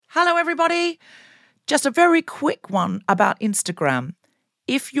Hello, everybody. Just a very quick one about Instagram.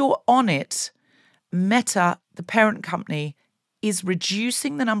 If you're on it, Meta, the parent company, is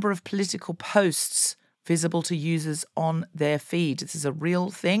reducing the number of political posts visible to users on their feed. This is a real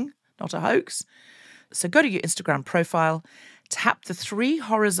thing, not a hoax. So go to your Instagram profile, tap the 3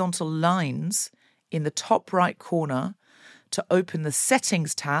 horizontal lines in the top right corner to open the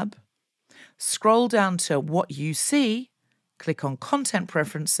Settings tab, scroll down to What You See, click on Content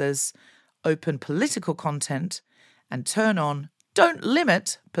Preferences, open Political Content, and turn on Don't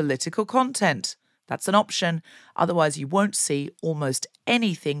Limit Political Content. That's an option. Otherwise, you won't see almost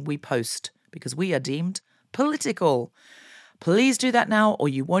anything we post because we are deemed political. Please do that now, or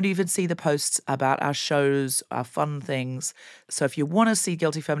you won't even see the posts about our shows, our fun things. So if you want to see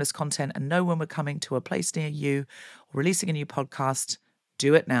Guilty Feminist content and know when we're coming to a place near you or releasing a new podcast,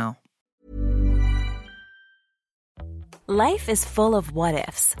 do it now. Life is full of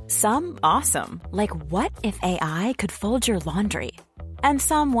what-ifs. Some awesome, like what if AI could fold your laundry? And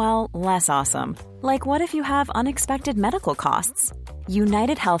some, well, less awesome, like what if you have unexpected medical costs?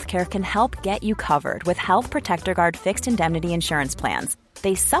 United Healthcare can help get you covered with Health Protector Guard fixed indemnity insurance plans.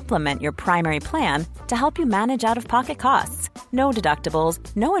 They supplement your primary plan to help you manage out-of-pocket costs. No deductibles,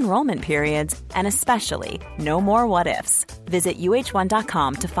 no enrollment periods, and especially no more what-ifs. Visit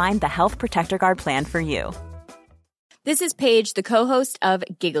uh1.com to find the Health Protector Guard plan for you. This is Paige, the co-host of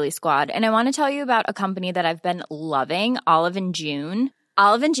Giggly Squad, and I want to tell you about a company that I've been loving, Olive & June.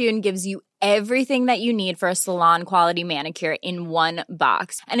 Olive & June gives you everything that you need for a salon-quality manicure in one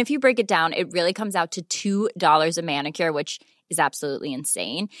box. And if you break it down, it really comes out to $2 a manicure, which is absolutely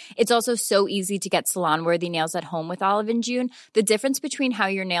insane. It's also so easy to get salon-worthy nails at home with Olive & June. The difference between how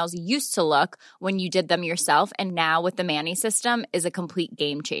your nails used to look when you did them yourself and now with the Mani system is a complete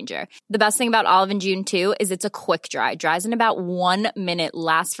game changer. The best thing about Olive & June, too, is it's a quick dry. Dries in about 1 minute,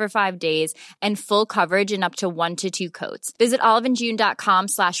 lasts for 5 days, and full coverage in up to 1 to 2 coats. Visit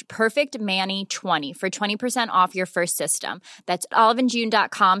oliveandjune.com/perfectmani20 for 20% off your first system. That's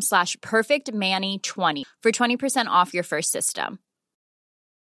oliveandjune.com/perfectmani20 for 20% off your first system.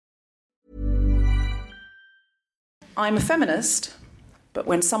 I'm a feminist, but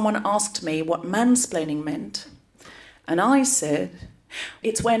when someone asked me what mansplaining meant, and I said,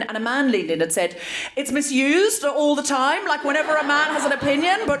 it's when, and a man leaned in and said, it's misused all the time, like whenever a man has an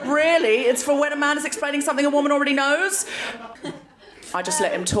opinion, but really it's for when a man is explaining something a woman already knows. I just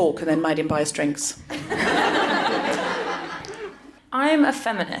let him talk and then made him buy us drinks. I'm a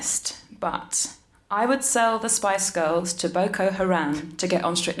feminist, but I would sell the Spice Girls to Boko Haram to get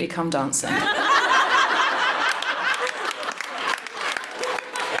on Strictly Come Dancing.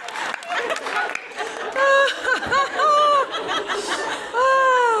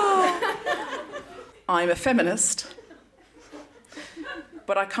 I'm a feminist,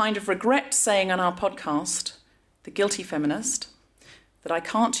 but I kind of regret saying on our podcast, The Guilty Feminist, that I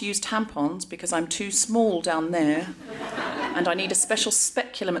can't use tampons because I'm too small down there and I need a special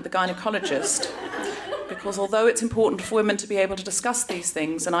speculum at the gynecologist, because although it's important for women to be able to discuss these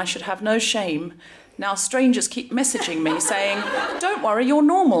things and I should have no shame, now strangers keep messaging me saying, don't worry, you're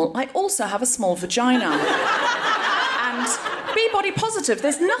normal. I also have a small vagina. And be body positive,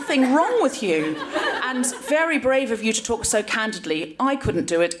 there's nothing wrong with you. And very brave of you to talk so candidly. I couldn't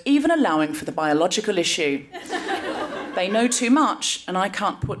do it, even allowing for the biological issue. They know too much, and I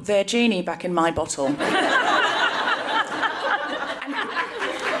can't put their genie back in my bottle. And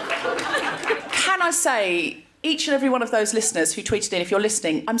can I say, each and every one of those listeners who tweeted in, if you're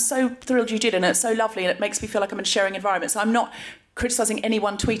listening, I'm so thrilled you did, and it's so lovely, and it makes me feel like I'm in a sharing environment. So I'm not criticising any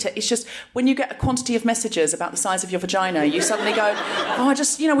one tweeter. It's just when you get a quantity of messages about the size of your vagina, you suddenly go, we're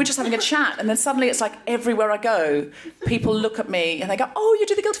just having a chat. And then suddenly it's like everywhere I go, people look at me and they go, oh, you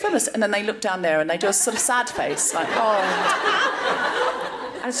do The Guilty Feminist. And then they look down there and they do a sort of sad face, like, oh.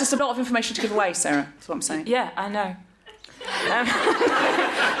 And it's just a lot of information to give away, Sarah, that's what I'm saying. Yeah, I know.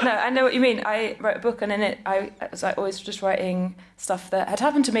 No, I know what you mean. I wrote a book, and in it I was like always just writing stuff that had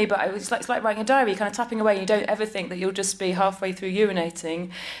happened to me, but it's like writing a diary, kind of tapping away. You don't ever think that you'll just be halfway through urinating.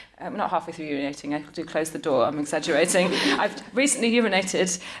 Not halfway through urinating, I do close the door, I'm exaggerating. I've recently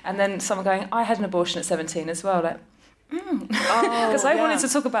urinated, and then someone going, I had an abortion at 17 as well, like, because I wanted to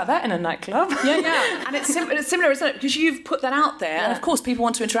talk about that in a nightclub. Yeah. And it's similar, isn't it? Because you've put that out there, and of course people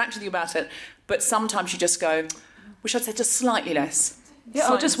want to interact with you about it, but sometimes you just go, wish I'd said just slightly less. Yeah,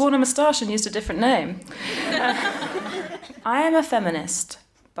 I'll just worn a moustache and used a different name. I am a feminist,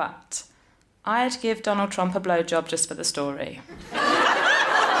 but I'd give Donald Trump a blowjob just for the story.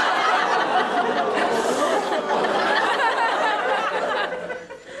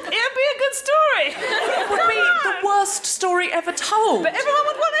 It would be a good story. It would be the worst story ever told. But everyone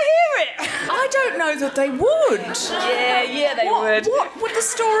would want to know that they would. Yeah, they would. What would the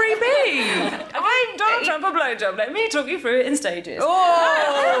story be? I'm Donald Trump a blowjob. Let me talk you through it in stages. Oh!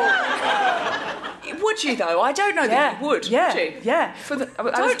 Would you, though? I don't know that you would. Yeah, Would you? yeah.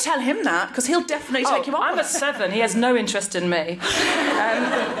 Don't tell him that, because he'll definitely take you up I'm on a it. 7. He has no interest in me.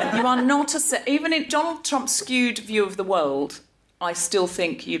 You are not a 7. Even in Donald Trump's skewed view of the world, I still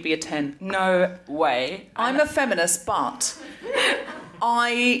think you'd be a 10. No way. I'm a feminist, but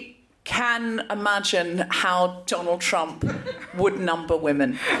I can imagine how Donald Trump would number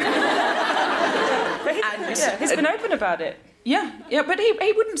women. He's been open about it. Yeah, but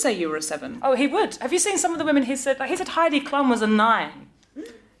he wouldn't say you were a 7. Oh, he would. Have you seen some of the women he said? Like, he said Heidi Klum was a 9.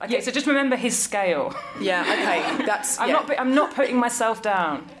 Okay, so just remember his scale. Yeah, okay, that's... I'm not putting myself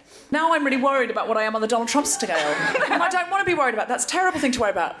down. Now I'm really worried about what I am on the Donald Trump scale. And I don't want to be worried about. That's a terrible thing to worry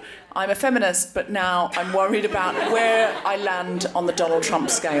about. I'm a feminist, but now I'm worried about where I land on the Donald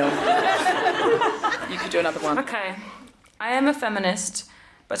Trump scale. You could do another one. Okay. I am a feminist,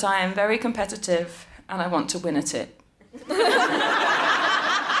 but I am very competitive and I want to win at it.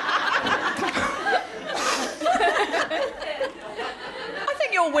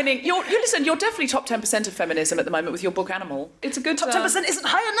 You're winning. Listen, you're definitely top 10% of feminism at the moment with your book Animal. It's a good... Top 10% isn't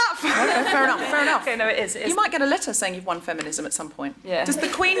high enough. Okay, fair enough. Okay, no, it is. You might get a letter saying you've won feminism at some point. Yeah. Does the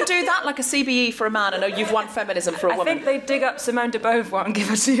Queen do that, like a CBE for a man, and you've won feminism for a woman? I think they dig up Simone de Beauvoir and give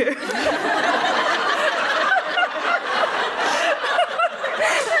it to you.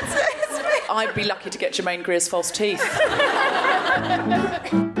 I'd be lucky to get Germaine Greer's false teeth.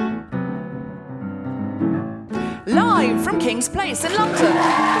 Live from King's Place in London,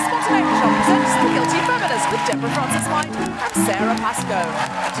 the Spontaneity Shop presents The Guilty Feminist with Deborah Francis-White and Sarah Pascoe.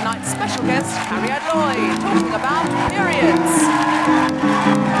 And tonight's special guest, Cariad Lloyd, talking about periods.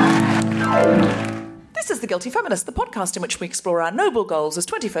 This is The Guilty Feminist, the podcast in which we explore our noble goals as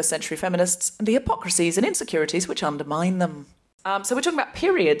 21st century feminists and the hypocrisies and insecurities which undermine them. So we're talking about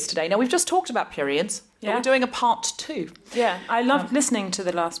periods today. Now, we've just talked about periods, but we're doing a part 2. Yeah, I loved listening to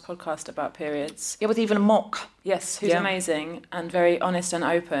the last podcast about periods. Yeah, with Evelyn Mock. Yes, who's amazing and very honest and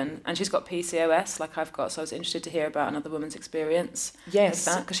open. And she's got PCOS, like I've got, so I was interested to hear about another woman's experience. Yes.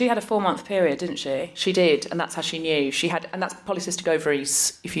 Because she had a 4-month period, didn't she? She did, and that's how she knew. She had, and that's polycystic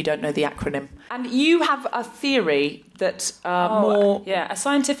ovaries, if you don't know the acronym. And you have a theory that more... Yeah, a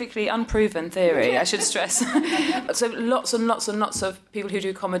scientifically unproven theory, I should stress. So lots and lots and lots of people who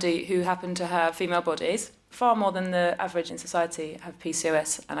do comedy who happen to have female bodies, far more than the average in society, have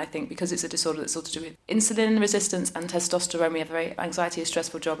PCOS. And I think because it's a disorder that's all to do with insulin resistance and testosterone, we have a very anxiety and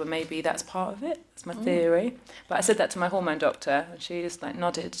stressful job, and maybe that's part of it. That's my theory. But I said that to my hormone doctor, and she just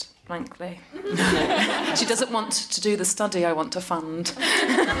nodded blankly. She doesn't want to do the study I want to fund.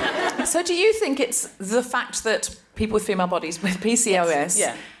 So do you think it's the fact that people with female bodies with PCOS...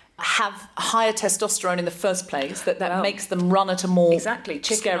 Yeah. have higher testosterone in the first place, that makes them run at a more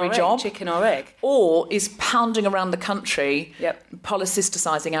scary job? Chicken or egg. Or is pounding around the country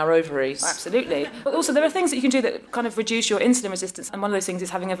polycysticizing our ovaries? Absolutely. But also there are things that you can do that kind of reduce your insulin resistance, and one of those things is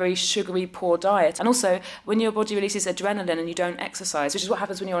having a very sugary, poor diet. And also, when your body releases adrenaline and you don't exercise, which is what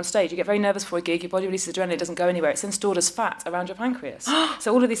happens when you're on stage, you get very nervous for a gig, your body releases adrenaline, it doesn't go anywhere, it's then stored as fat around your pancreas.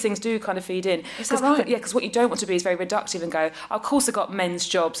 So all of these things do kind of feed in. Is that right? Yeah, because what you don't want to be is very reductive and go, of course I got men's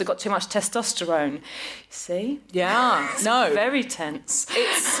jobs, I got too much testosterone. See? Yeah. It's no. very tense.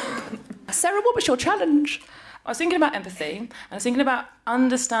 Sarah, what was your challenge? I was thinking about empathy, and I was thinking about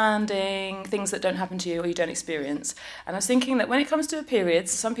understanding things that don't happen to you or you don't experience. And I was thinking that when it comes to periods,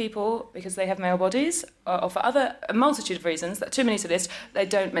 some people, because they have male bodies, or for a multitude of reasons, that too many to list, they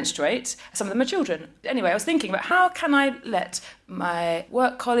don't menstruate. Some of them are children. Anyway, I was thinking about how can I let my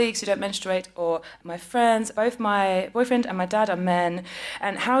work colleagues who don't menstruate, or my friends, both my boyfriend and my dad are men,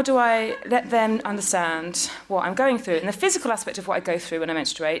 and how do I let them understand what I'm going through? And the physical aspect of what I go through when I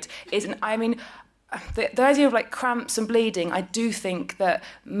menstruate is, the idea of cramps and bleeding, I do think that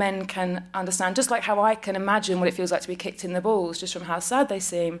men can understand, just like how I can imagine what it feels like to be kicked in the balls just from how sad they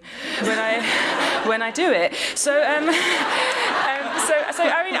seem when I do it.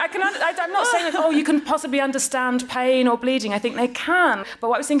 I'm not saying that, you can possibly understand pain or bleeding. I think they can. But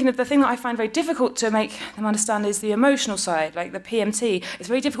what I was thinking of, the thing that I find very difficult to make them understand is the emotional side, like the PMT. It's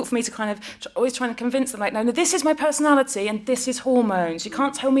very difficult for me to kind of always trying to convince them, no, this is my personality and this is hormones. You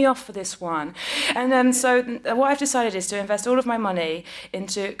can't tell me off for this one. And so what I've decided is to invest all of my money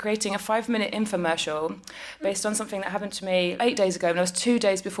into creating a 5-minute infomercial based on something that happened to me 8 days ago, when I was 2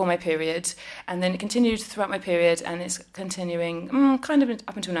 days before my period, and then it continued throughout my period, and it's continuing kind of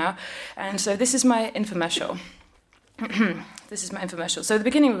up until now. And so this is my infomercial. This is my infomercial. So at the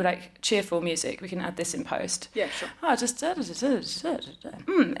beginning we were like cheerful music. We can add this in post. Yeah, sure. Oh, just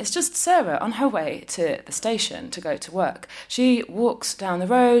it's just Sarah on her way to the station to go to work. She walks down the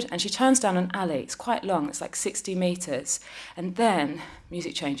road and she turns down an alley. It's quite long. It's like 60 metres. And then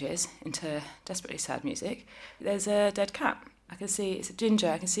music changes into desperately sad music. There's a dead cat. I can see it's a ginger.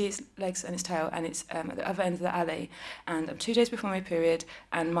 I can see its legs and its tail, and it's at the other end of the alley. And I'm 2 days before my period,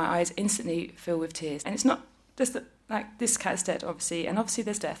 and my eyes instantly fill with tears. And it's not just that, like, this cat's dead, obviously, and obviously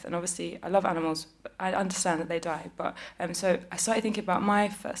there's death, and obviously I love animals, but I understand that they die. But so I started thinking about my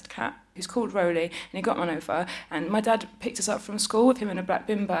first cat, who's called Rolly, and he got run over, and my dad picked us up from school with him in a black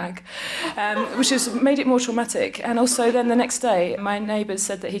bin bag, which has made it more traumatic. And also then the next day, my neighbours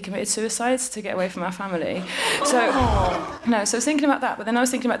said that he committed suicide to get away from our family. So I was thinking about that, but then I was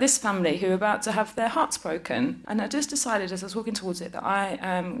thinking about this family who are about to have their hearts broken. And I just decided as I was walking towards it that I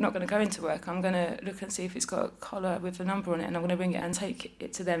am not going to go into work. I'm going to look and see if it's got a collar with a number on it, and I'm going to bring it and take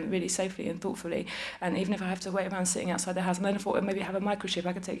it to them really safely and thoughtfully. And even if I have to wait around sitting outside their house, and then I thought, well, maybe have a microchip,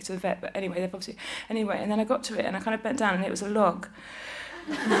 I could take it to the vet. But anyway, and then I got to it and I kind of bent down and it was a log.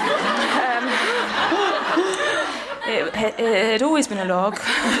 It had always been a log.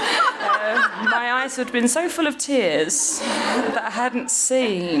 My eyes had been so full of tears that I hadn't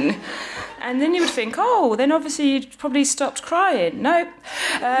seen. And then you would think, oh, then obviously you'd probably stopped crying. Nope.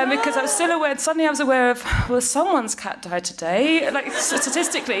 Because I was still aware, suddenly I was aware of, well, someone's cat died today. Like,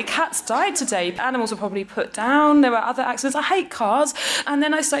 statistically, cats died today. Animals were probably put down. There were other accidents. I hate cars. And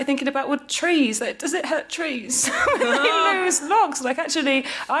then I started thinking about, well, trees. Like, does it hurt trees? They lose logs. Like, actually,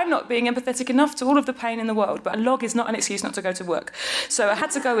 I'm not being empathetic enough to all of the pain in the world, but a log is not an excuse not to go to work. So I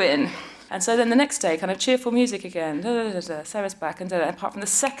had to go in. And so then the next day, kind of cheerful music again. Sarah's back. And apart from the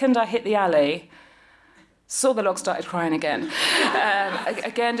second I hit the alley, saw the log started crying again.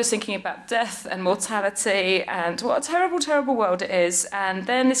 Again, just thinking about death and mortality and what a terrible, terrible world it is. And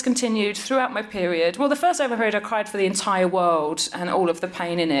then this continued throughout my period. Well, the first day of my period, I cried for the entire world and all of the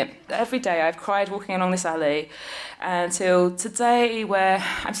pain in it. Every day I've cried walking along this alley until today, where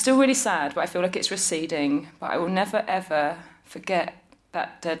I'm still really sad, but I feel like it's receding. But I will never, ever forget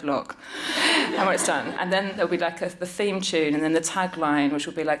that deadlock and when it's done. And then there'll be like the theme tune and then the tagline, which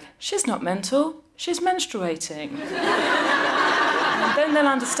will be like, she's not mental, she's menstruating. And then they'll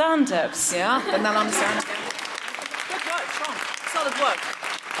understand, Debs. Yeah, then they'll understand. Good work, Sean. Solid work.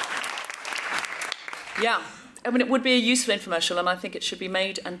 Yeah, I mean, it would be a useful infomercial, and I think it should be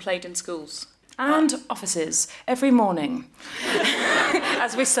made and played in schools. And offices, every morning,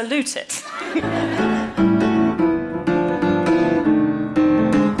 as we salute it.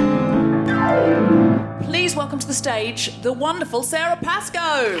 Please welcome to the stage the wonderful Sarah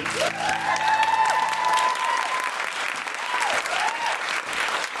Pascoe.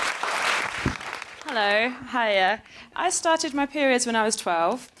 Hello, hiya. I started my periods when I was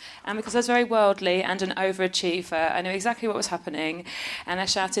 12, and because I was very worldly and an overachiever, I knew exactly what was happening, and I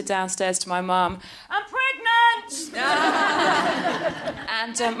shouted downstairs to my mum, I'm pregnant!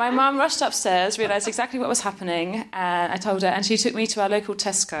 And my mum rushed upstairs, realised exactly what was happening, and I told her, and she took me to our local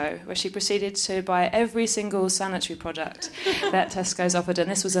Tesco, where she proceeded to buy every single sanitary product that Tesco's offered, and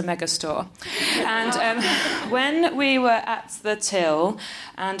this was a mega store. And when we were at the till,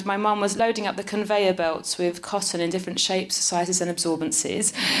 and my mum was loading up the conveyor belts with cotton in different shapes, sizes and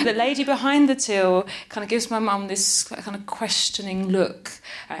absorbencies, the lady behind the till kind of gives my mum this kind of questioning look.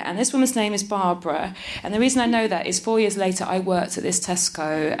 And this woman's name is Barbara. And the reason I know that is 4 years later I worked at this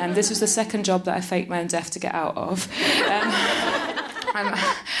Tesco, and this was the second job that I faked my own death to get out of.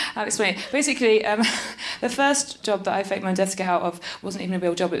 I'll explain. Basically, the first job that I faked my own death to get out of wasn't even a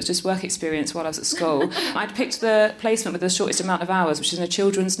real job, it was just work experience while I was at school. I'd picked the placement with the shortest amount of hours, which is in a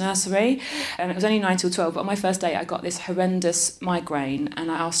children's nursery, and it was only 9 till 12, but on my first day I got this horrendous migraine, and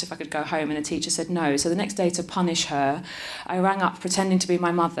I asked if I could go home, and the teacher said no. So the next day, to punish her, I rang up pretending to be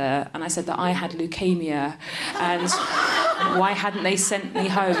my mother, and I said that I had leukemia, and why hadn't they sent me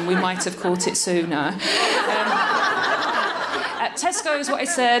home? We might have caught it sooner. At Tesco's, what I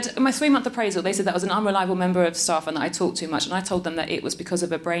said, in my 3-month appraisal, they said that I was an unreliable member of staff and that I talked too much, and I told them that it was because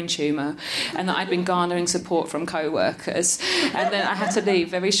of a brain tumour and that I'd been garnering support from co-workers, and then I had to leave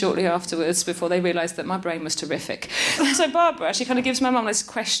very shortly afterwards before they realised that my brain was terrific. So Barbara, she kind of gives my mum this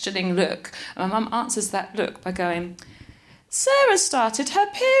questioning look, and my mum answers that look by going, Sarah started her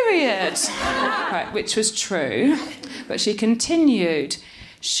period. Right, which was true, but she continued,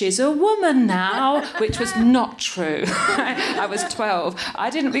 she's a woman now, which was not true. I was 12. I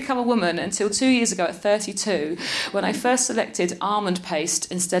didn't become a woman until 2 years ago at 32, when I first selected almond paste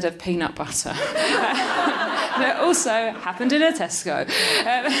instead of peanut butter. And it also happened in a Tesco.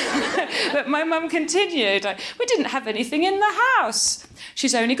 But my mum continued, like, we didn't have anything in the house.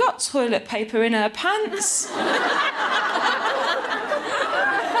 She's only got toilet paper in her pants.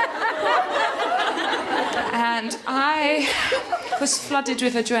 And I was flooded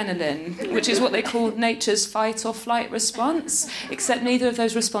with adrenaline, which is what they call nature's fight or flight response, except neither of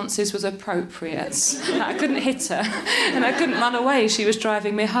those responses was appropriate. I couldn't hit her, and I couldn't run away. She was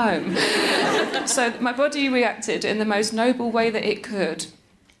driving me home. So my body reacted in the most noble way that it could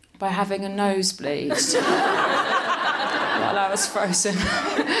by having a nosebleed. While I was frozen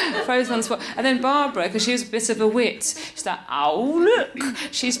on the spot. And then Barbara, because she was a bit of a wit, she's like, oh, look,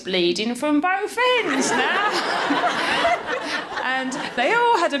 she's bleeding from both ends now. And they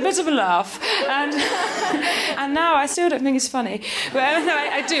all had a bit of a laugh. And now I still don't think it's funny. But no,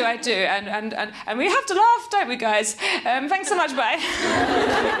 I do. And we have to laugh, don't we, guys? Thanks so much, bye.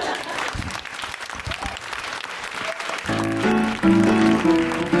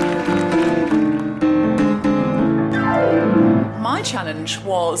 My challenge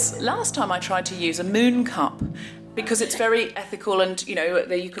was, last time I tried to use a moon cup, because it's very ethical and, you know,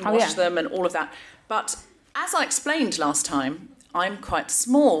 you can wash them and all of that. But as I explained last time, I'm quite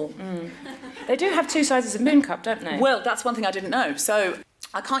small. Mm. They do have two sizes of moon cup, don't they? Well, that's one thing I didn't know. So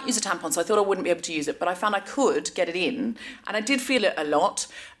I can't use a tampon, so I thought I wouldn't be able to use it, but I found I could get it in, and I did feel it a lot.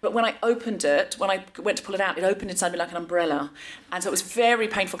 But when I opened it, when I went to pull it out, it opened inside me like an umbrella. And so it was very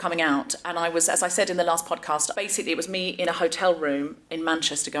painful coming out. And I was, as I said in the last podcast, basically it was me in a hotel room in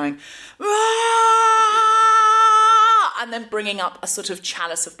Manchester going, "Aah!" and then bringing up a sort of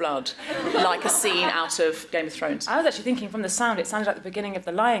chalice of blood, like a scene out of Game of Thrones. I was actually thinking from the sound, it sounded like the beginning of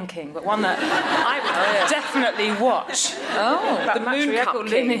The Lion King, but one that I would definitely watch. Oh, the Moon Cup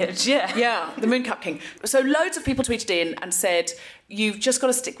King. Lineage, yeah. Yeah, the Moon Cup King. So loads of people tweeted in and said, you've just got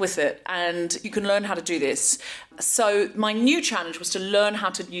to stick with it and you can learn how to do this. So my new challenge was to learn how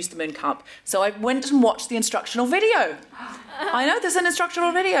to use the Moon Cup. So I went and watched the instructional video. I know there's an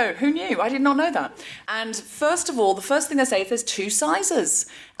instructional video. Who knew? I did not know that. And first of all, the first thing they say is there's two sizes.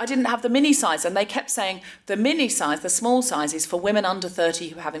 I didn't have the mini size, and they kept saying the mini size, the small size, is for women under 30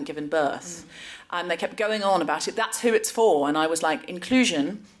 who haven't given birth. And they kept going on about it. That's who it's for. And I was like,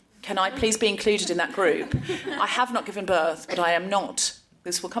 inclusion. Can I please be included in that group? I have not given birth, but I am not.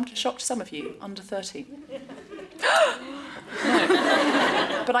 This will come to shock to some of you, under 30. No.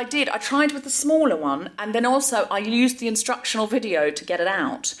 But I did. I tried with the smaller one, and then also I used the instructional video to get it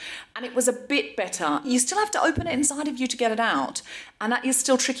out, and it was a bit better. You still have to open it inside of you to get it out, and that is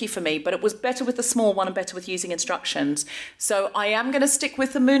still tricky for me, but it was better with the small one and better with using instructions. So I am going to stick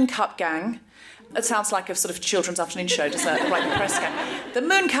with the Moon Cup gang. It sounds like a sort of children's afternoon show, doesn't it? Like the press gang. The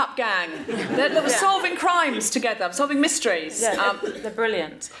Moon Cup gang. They're solving crimes together, solving mysteries. Yeah, they're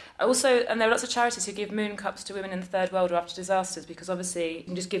brilliant. Also, and there are lots of charities who give moon cups to women in the third world or after disasters, because obviously you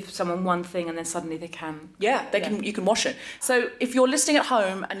can just give someone one thing and then suddenly they can. Yeah, can. You can wash it. So if you're listening at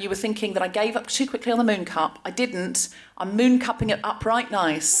home and you were thinking that I gave up too quickly on the Moon Cup, I didn't. I'm moon cupping it up right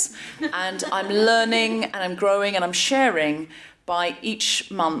nice, and I'm learning and I'm growing and I'm sharing by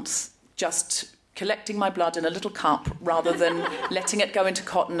each month just collecting my blood in a little cup rather than letting it go into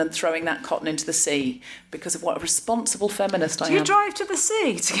cotton and throwing that cotton into the sea, because of what a responsible feminist I am. Do you drive to the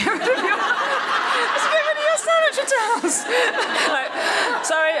sea to get rid of your sanitary towels? Like,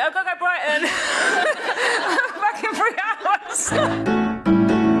 sorry, I've got to go Brighton. I'm back in 3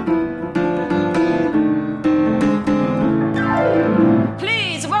 hours.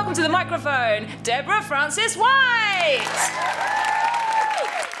 Please, welcome to the microphone, Deborah Frances White.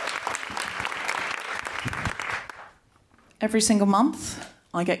 Every single month,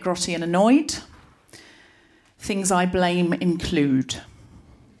 I get grotty and annoyed. Things I blame include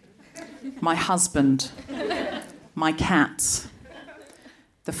my husband, my cats,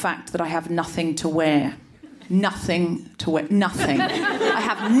 the fact that I have nothing to wear. Nothing to wear. Nothing. I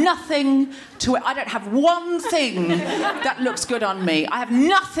have nothing to wear. I don't have one thing that looks good on me. I have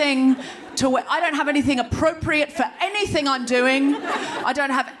nothing to wear. I don't have anything appropriate for anything I'm doing. I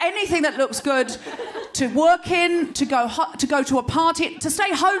don't have anything that looks good to work in, to go to a party, to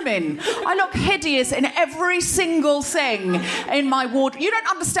stay home in. I look hideous in every single thing in my wardrobe. You don't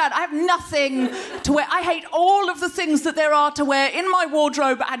understand. I have nothing to wear. I hate all of the things that there are to wear in my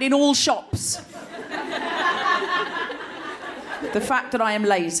wardrobe and in all shops. The fact that I am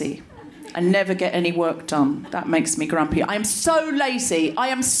lazy and never get any work done, that makes me grumpy. I am so lazy. I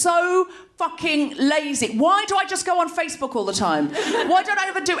am so fucking lazy. Why do I just go on Facebook all the time? Why don't I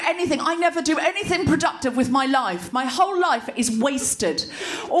ever do anything? I never do anything productive with my life. My whole life is wasted.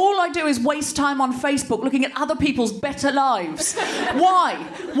 All I do is waste time on Facebook looking at other people's better lives. Why?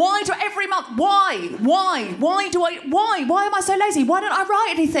 Why do every month? Why am I so lazy? Why don't I write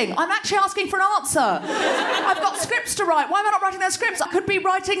anything? I'm actually asking for an answer. I've got scripts to write. Why am I not writing those scripts? I could be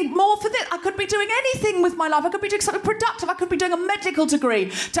writing more for this. I could be doing anything with my life. I could be doing something productive. I could be doing a medical degree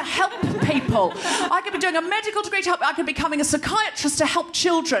to help people. I could be doing a medical degree to help. I could be becoming a psychiatrist to help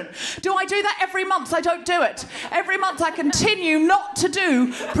children. Do I do that every month? I don't do it. Every month I continue not to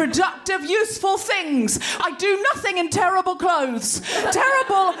do productive, useful things. I do nothing in terrible clothes.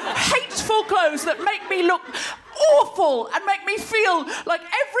 Terrible, hateful clothes that make me look awful and make me feel like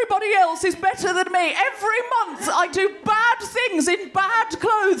everybody else is better than me. Every month I do bad things in bad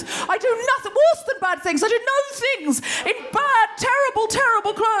clothes. I do nothing worse than bad things. I do no things in bad, terrible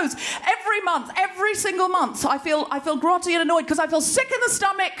clothes. Every month, every single month, I feel grotty and annoyed because I feel sick in the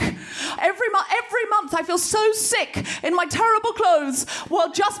stomach. Every month I feel so sick in my terrible clothes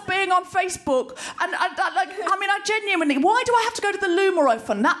while just being on Facebook. And I genuinely, why do I have to go to the loo more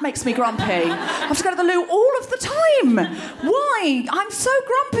often? That makes me grumpy. I have to go to the loo all of the time. Why? I'm so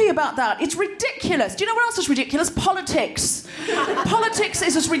grumpy about that. It's ridiculous. Do you know what else is ridiculous? Politics. Politics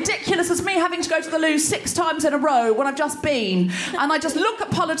is as ridiculous as me having to go to the loo 6 times in a row when I've just been. And I just look at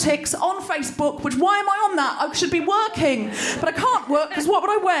politics on Facebook, which, why am I on that? I should be working. But I can't work because what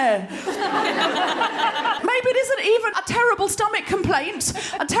would I wear? Maybe it isn't even a terrible stomach complaint.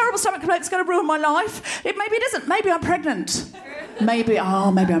 A terrible stomach complaint is going to ruin my life. Maybe it isn't. Maybe I'm pregnant. Maybe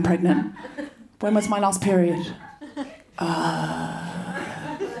I'm pregnant. When was my last period?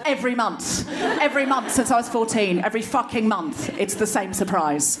 Every month. Every month since I was 14. Every fucking month. It's the same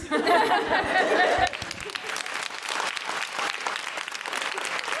surprise.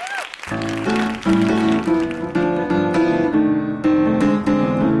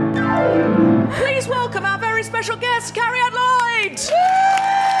 Please welcome our very special guest, Cariad Lloyd!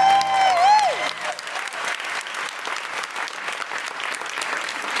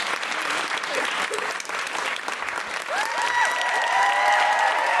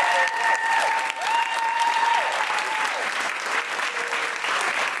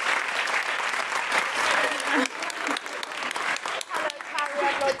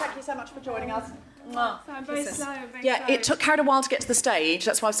 It took Cariad a while to get to the stage.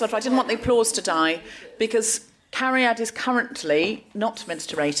 That's why I didn't want the applause to die, because Cariad is currently not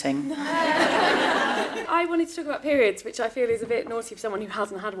menstruating. I wanted to talk about periods, which I feel is a bit naughty for someone who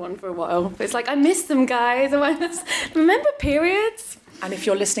hasn't had one for a while. But it's like, I miss them, guys. Remember periods? And if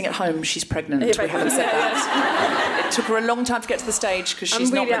you're listening at home, she's pregnant. We haven't said that. It took her a long time to get to the stage because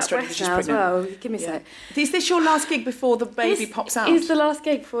she's not menstruating because she's pregnant. As well. Give me a sec. Is this your last gig before the baby pops out? It's the last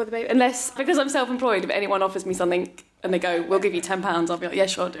gig before the baby. Unless, because I'm self-employed, if anyone offers me something and they go, we'll give you £10, I'll be like, yeah,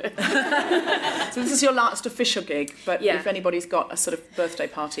 sure, I'll do it. So this is your last official gig, but if anybody's got a sort of birthday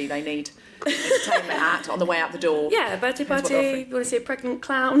party they need entertainment at on the way out the door. Yeah, birthday party, you want to see a pregnant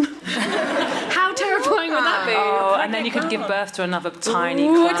clown. How terrifying would that be? Oh, and then you could give birth to another tiny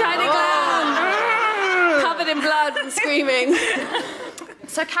clown. Tiny clown! Covered in blood and screaming.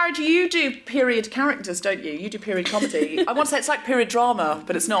 So, Cariad, you do period characters, don't you? You do period comedy. I want to say it's like period drama,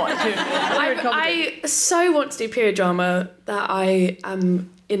 but it's not. Period comedy. I so want to do period drama that I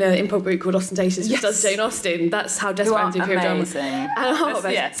am in an improv group called Ostentatious, which does Jane Austen. That's how desperate I am to do period drama.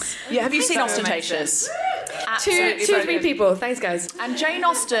 Yes. Yeah, have you seen Ostentatious? Two, 3 people. Thanks, guys. And Jane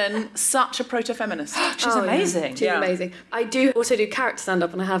Austen, such a proto-feminist. She's amazing. She's amazing. I do also do character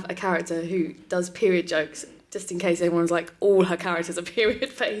stand-up, and I have a character who does period jokes, just in case anyone's like, all her characters are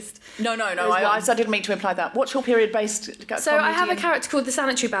period-based. No, I didn't mean to imply that. What's your period-based comedy? So I have a character called the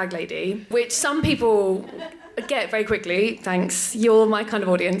Sanitary Bag Lady, which some people get very quickly, thanks. You're my kind of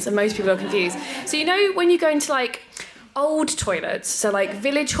audience, and most people are confused. So you know when you go into like old toilets, so like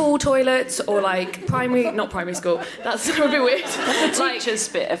village hall toilets or like not primary school, that's a bit weird. The teacher's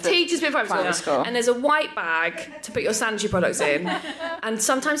bit of primary school. And there's a white bag to put your sanitary products in, and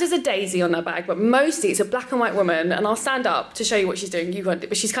sometimes there's a daisy on that bag, but mostly it's a black and white woman, and I'll stand up to show you what she's doing. You can't,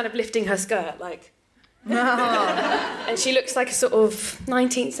 but she's kind of lifting her skirt like. And she looks like a sort of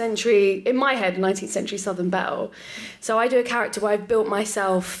 19th century, in my head, 19th century Southern belle. So I do a character where I've built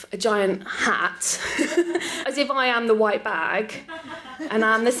myself a giant hat, as if I am the white bag, and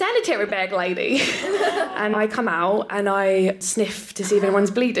I'm the sanitary bag lady. And I come out and I sniff to see if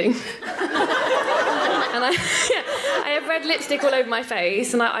anyone's bleeding. And I have red lipstick all over my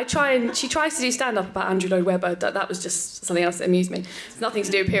face, and she tries to do stand-up about Andrew Lloyd Webber. That was just something else that amused me. It's nothing to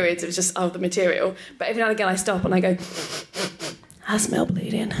do with periods, it was just the material. But every now and again I stop and I go, I smell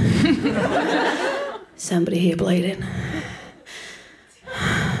bleeding. Somebody here bleeding.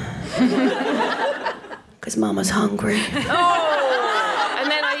 Because Mama's hungry.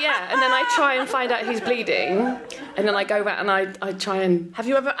 And then I try and find out who's bleeding, And then I go back and I try and... Have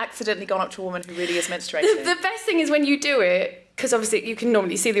you ever accidentally gone up to a woman who really is menstruating? The best thing is when you do it, because obviously you can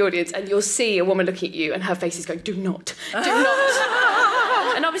normally see the audience and you'll see a woman looking at you and her face is going, do not.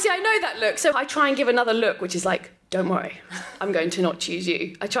 And obviously I know that look, so I try and give another look, which is like, don't worry, I'm going to not choose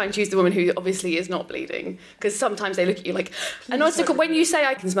you. I try and choose the woman who obviously is not bleeding, because sometimes they look at you like... And also, when you say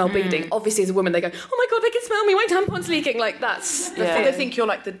I can smell bleeding, obviously as a woman they go, oh my God, they can smell me, my tampon's leaking. Like, that's the thing. They think you're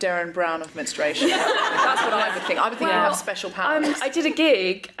like the Darren Brown of menstruation. That's what I would think. I would think you have special powers. I did a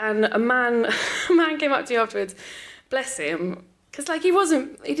gig and a man came up to me afterwards, bless him, because like he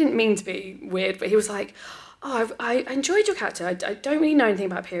didn't mean to be weird, but he was like, oh, I enjoyed your character. I don't really know anything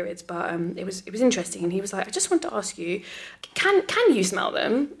about periods, but it was interesting. And he was like, I just want to ask you, can you smell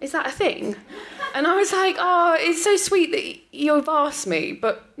them? Is that a thing? And I was like, oh, it's so sweet that you've asked me,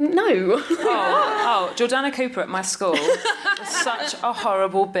 but no. Jordana Cooper at my school was such a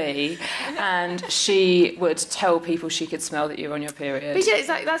horrible bee, and she would tell people she could smell that you were on your period. But yeah, it's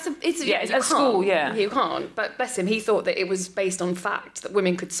like it's at school. Yeah, you can't. But bless him, he thought that it was based on fact that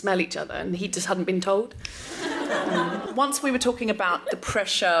women could smell each other, and he just hadn't been told. Once we were talking about the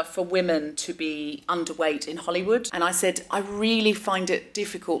pressure for women to be underweight in Hollywood, and I said, I really find it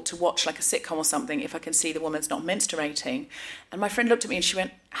difficult to watch like a sitcom or something if I can see the woman's not menstruating. And my friend looked at me and she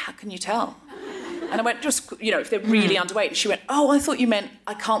went, how can you tell? And I went, just, if they're really underweight. And she went, oh, I thought you meant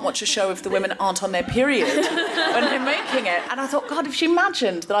I can't watch a show if the women aren't on their period when they're making it. And I thought, God, if she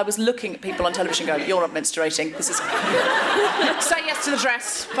imagined that I was looking at people on television going, you're not menstruating, this is... Say yes to the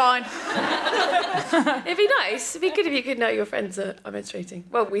dress, fine. It'd be nice. It'd be good if you could know your friends are menstruating.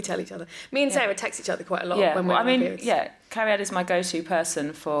 Well, we tell each other. Me and Sarah text each other quite a lot when we're on periods. Cariad is my go-to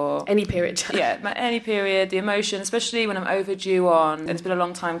person for... Any period. Any period, the emotion, especially when I'm overdue on, and it's been a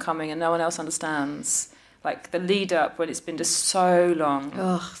long time coming and no one else understands. Like, the lead-up when it's been just so long.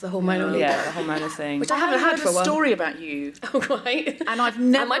 Oh, the hormonal lead-up. Yeah, the hormonal thing. Which I haven't had for a while. I have a story about you. Oh, right. And I've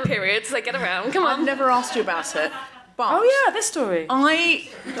never... And my periods, they get around. Come on. I've never asked you about it. But oh, yeah, this story. Oh,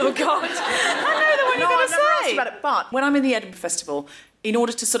 God. I know the one you're going to say. I've never asked you about it. But when I'm in the Edinburgh Festival... In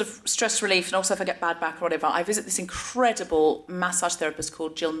order to sort of stress relief, and also if I get bad back or whatever, I visit this incredible massage therapist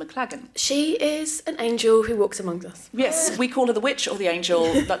called Jill McLagan. She is an angel who walks amongst us. Yes, we call her the witch or the angel.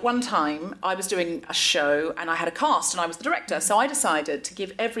 Like one time, I was doing a show and I had a cast and I was the director, so I decided to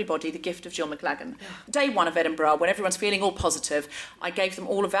give everybody the gift of Jill McLagan. Day one of Edinburgh, when everyone's feeling all positive, I gave them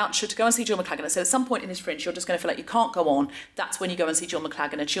all a voucher to go and see Jill McLagan. I said, at some point in this fringe, you're just going to feel like you can't go on. That's when you go and see Jill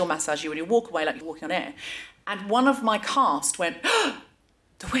McLagan and she'll massage you and you walk away like you're walking on air. And one of my cast went...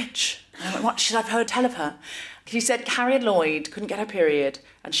 The witch. And I went, what should I tell of her? She said Cariad Lloyd couldn't get her period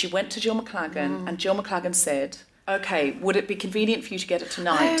and she went to Jill McLagan and Jill McLagan said, OK, would it be convenient for you to get it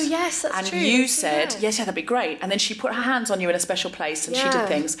tonight? Oh, yes, that's true. And you said, yes, that'd be great. And then she put her hands on you in a special place and she did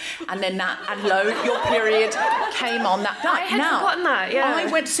things. And then your period came on that night. I had forgotten that, yeah. I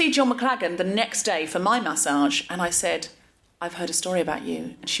went to see Jill McLagan the next day for my massage and I said, I've heard a story about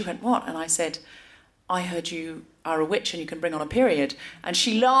you. And she went, what? And I said, I heard you are a witch and you can bring on a period. And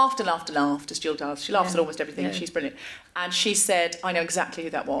she laughed and laughed and laughed, as Jill does. She laughs at almost everything and she's brilliant. And she said, I know exactly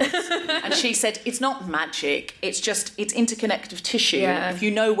who that was. And she said, it's not magic, it's interconnective tissue. Yeah. If you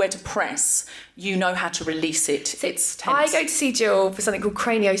know where to press, you know how to release it. It's tense. I go to see Jill for something called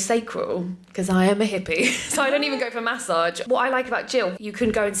craniosacral, because I am a hippie. So I don't even go for massage. What I like about Jill, you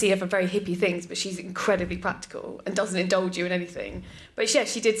can go and see her for very hippie things, but she's incredibly practical and doesn't indulge you in anything. But yeah,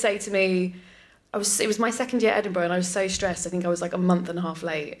 she did say to me, it was my second year at Edinburgh and I was so stressed. I think I was like a month and a half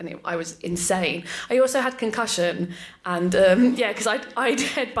late and I was insane. I also had concussion and because I'd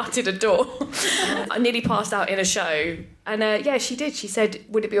head-butted a door. I nearly passed out in a show. And she did. She said,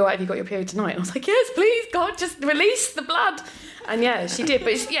 would it be all right if you got your period tonight? And I was like, yes, please, God, just release the blood. And yeah, she did.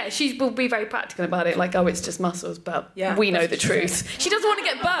 But she will be very practical about it. Like, oh, it's just muscles. But we know the truth. She doesn't want to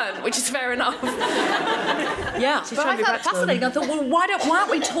get burnt, which is fair enough. Yeah. She's trying to be practical. Fascinating. I thought, well, why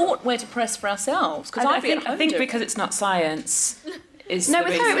aren't we taught where to press for ourselves? Because I think because it's not science. No,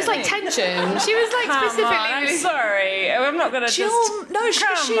 with her it was like tension. She was like specifically. I'm sorry, I'm not going to Jill, just. No, she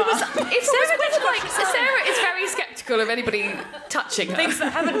was. Sarah is very sceptical of anybody touching her. Things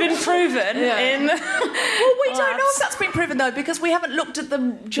that haven't been proven in. Well, we don't know if that's been proven though, because we haven't looked at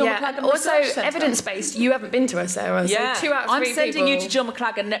the Jill McLagan also, Research Centre. Evidence-based. You haven't been to her, Sarah. Yeah. So 2 out of 3 I'm sending people. you to Jill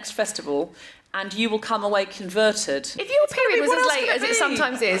McLagan next festival. And you will come away converted. If your period was as late as it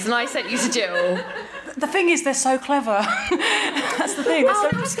sometimes is, and I sent you to Jill. The thing is, they're so clever. That's the thing.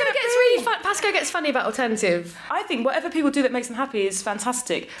 Pasco gets funny about alternative. I think whatever people do that makes them happy is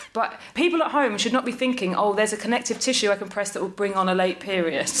fantastic. But people at home should not be thinking, oh, there's a connective tissue I can press that will bring on a late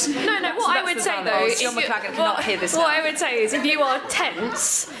period. No, what I would say though, Jill McLagan cannot hear this. What I would say is, if you are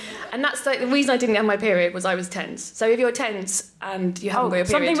tense And that's like the reason I didn't have my period was I was tense. So if you're tense and you haven't got your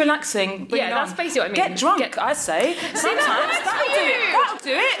period... Something relaxing. Yeah, that's basically what I mean. Get drunk, I say. Sometimes that'll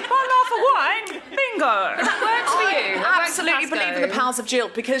do it. 1.5 of wine. Bingo. That works for you. I absolutely believe in the powers of Jill,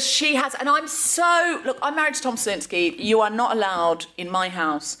 because she has, and I'm so... Look, I'm married to Tom Selinsky. You are not allowed in my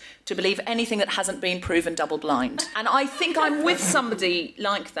house to believe anything that hasn't been proven double-blind. And I think I'm with somebody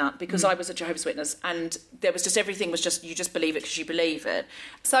like that because I was a Jehovah's Witness and there was just, everything was just, you just believe it because you believe it.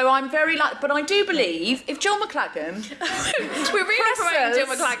 So I'm very like, but I do believe if Jill McLagan... We're really promoting Jill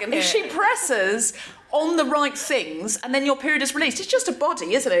McLagan here. If she presses on the right things and then your period is released, it's just a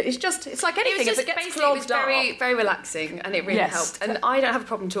body, isn't it? It's like anything. If it gets clogged up. Very, very relaxing and it really helped. And I don't have a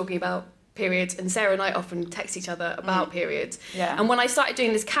problem talking about periods, and Sarah and I often text each other about periods. Yeah. And when I started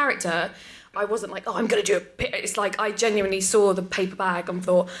doing this character, I wasn't like, I'm going to do it's like I genuinely saw the paper bag and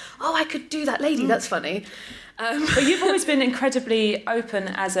thought, I could do that lady, that's funny. But you've always been incredibly open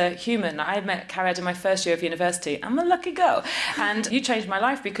as a human. I met Cariad in my first year of university. I'm a lucky girl. And you changed my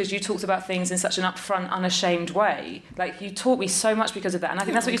life because you talked about things in such an upfront, unashamed way. Like, you taught me so much because of that. And I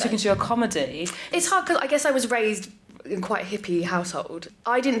think that's what you took into your comedy. It's hard because I guess I was raised in quite a hippie household.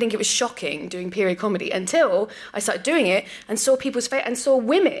 I didn't think it was shocking doing period comedy until I started doing it and saw people's face and saw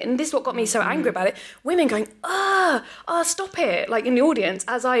women, this is what got me so angry about it, women going, stop it, like in the audience,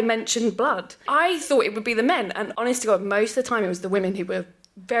 as I mentioned blood. I thought it would be the men, and honest to God, most of the time it was the women who were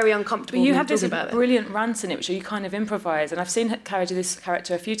very uncomfortable. But you have this brilliant rant in it, which you kind of improvise, and I've seen Cariad do this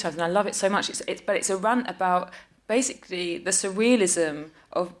character a few times, and I love it so much. But it's a rant about basically the surrealism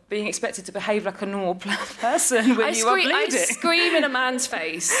of being expected to behave like a normal person when you are bleeding. I scream in a man's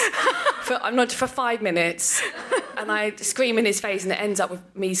face for 5 minutes, and I scream in his face, and it ends up with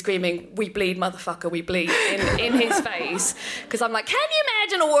me screaming, "We bleed, motherfucker, we bleed," in his face, because I'm like, can you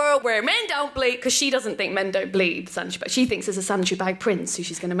imagine a world where men don't bleed? Because she doesn't think men don't bleed. She thinks there's a sanitary bag prince who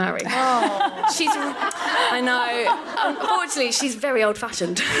she's going to marry. I know. Unfortunately, she's very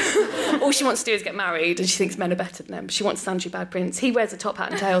old-fashioned. All she wants to do is get married, and she thinks men are better than them. She wants a sanitary bag prince. He wears a top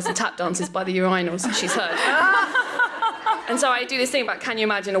hat and tails and tap dances by the urinals, she's heard. And so I do this thing about, can you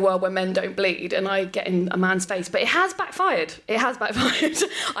imagine a world where men don't bleed? And I get in a man's face. But it has backfired.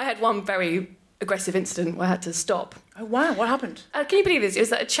 I had one very aggressive incident where I had to stop. Oh, wow, what happened? Can you believe this? It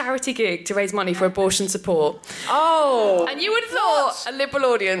was at a charity gig to raise money for abortion support. Oh! And you would have thought a liberal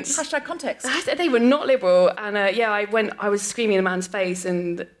audience... Hashtag context. They were not liberal. And I was screaming in a man's face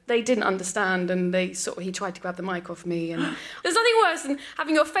and they didn't understand, and he tried to grab the mic off me. And there's nothing worse than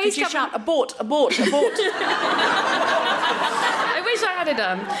having your face... Did you shout, abort, abort, abort? I wish I had it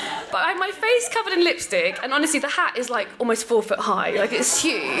done. But I had my face covered in lipstick, and honestly, the hat is like almost 4 foot high. Like, it's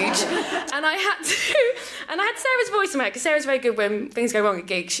huge. And I had Sarah's voice in my head, because Sarah's very good when things go wrong at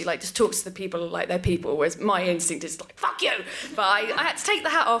gigs. She just talks to the people like they're people, whereas my instinct is like, fuck you. But I had to take the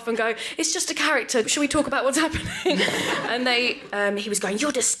hat off and go, it's just a character. Should we talk about what's happening? And he was going,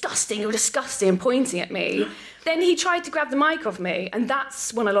 you're disgusting, and pointing at me. Then he tried to grab the mic off me, and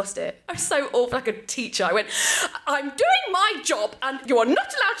that's when I lost it. I was so awful, like a teacher. I went, I'm doing my job, and you are not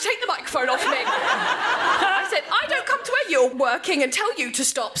allowed to take the microphone off me. I said, I don't come to where you're working and tell you to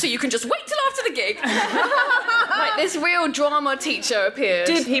stop, so you can just wait till after the gig. Like, this real drama teacher appeared.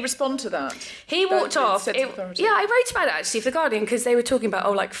 Did he respond to that? He walked off. I wrote about it, actually, for The Guardian, because they were talking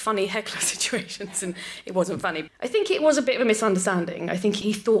about, funny heckler situations, and it wasn't funny. I think it was a bit of a misunderstanding. I think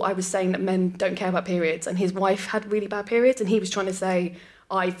he thought I was saying that men don't care about periods, and his wife had really bad periods, and he was trying to say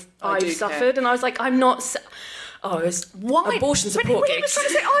I've suffered, and I was like, I'm not. It was why abortion support gigs. He was trying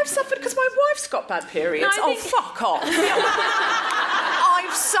to say I've suffered because my wife's got bad periods. No, fuck off!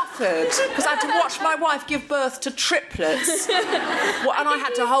 I've suffered because I had to watch my wife give birth to triplets, and I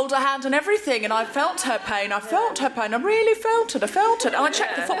had to hold her hand and everything, and I felt her pain. I really felt it. And I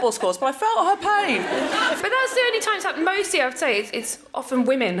checked the football scores, but I felt her pain. But that's the only time it's happened. Mostly, I would say it's often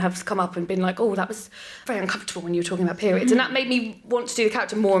women have come up and been like, "Oh, that was very uncomfortable when you were talking about periods," and that made me want to do the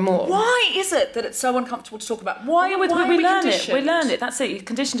character more and more. Why is it that it's so uncomfortable to talk about? We learn it. We learn it. That's it.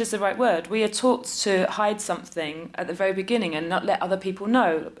 Conditioned is the right word. We are taught to hide something at the very beginning and not let other people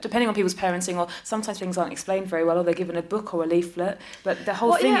know, depending on people's parenting, or sometimes things aren't explained very well, or they're given a book or a leaflet. But the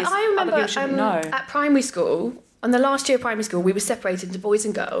whole thing is other people shouldn't know. At primary school, on the last year of primary school, we were separated into boys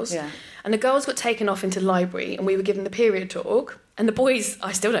and girls. Yeah. And the girls got taken off into the library, and we were given the period talk. And the boys,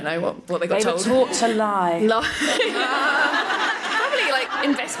 I still don't know what they got told. They were taught to lie. Probably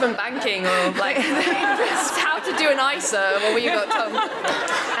investment banking or how to to do an ISA while you got Tom.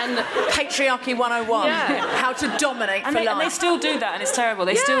 And Patriarchy 101. Yeah. How to dominate for life. And they still do that, and it's terrible.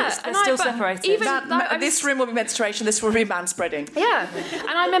 They're still separated. This room will be menstruation, this will be manspreading. Yeah. And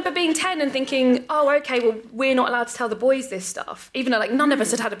I remember being 10 and thinking, oh, OK, well, we're not allowed to tell the boys this stuff. Even though, like, none of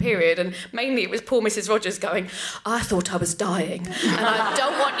us had a period. And mainly it was poor Mrs. Rogers going, I thought I was dying. And I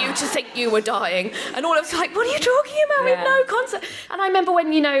don't want you to think you were dying. And all of us like, what are you talking about? We have no concept. And I remember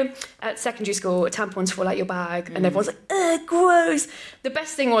when, at secondary school, tampons fall out your bag and everyone's like, ugh, gross. The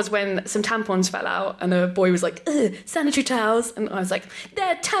best thing was when some tampons fell out and a boy was like, ugh, sanitary towels. And I was like,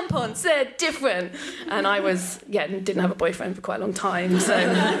 they're tampons, they're different. And I didn't have a boyfriend for quite a long time. So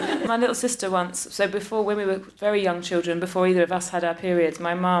my little sister once, when we were very young children, before either of us had our periods,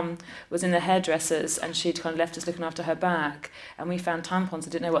 my mum was in the hairdressers and she'd kind of left us looking after her bag, and we found tampons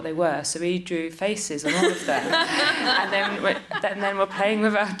and didn't know what they were, so we drew faces on all of them. And then we're playing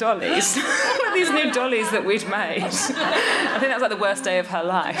with our dollies, with these new dollies that we'd made. I think that was like the worst day of her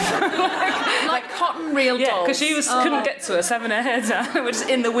life. like cotton reel dolls. Yeah, because she couldn't get to us, having her hair down. We're just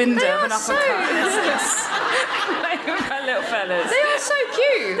in the window of an uppercut. Playing with our little fellas. They are so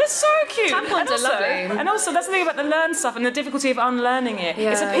cute. They're so cute. Tampons are lovely. And also, that's the thing about the learn stuff and the difficulty of unlearning it.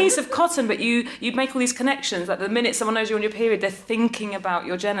 Yeah. It's a piece of cotton, but you make all these connections. Like the minute someone knows you're on your period, they're thinking about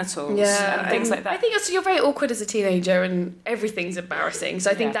your genitals and things like that. I think you're very awkward as a teenager and everything's embarrassing.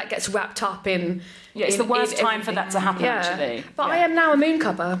 So I think that gets wrapped up in... Yeah, it's the worst time for that to happen, actually. But I am now a moon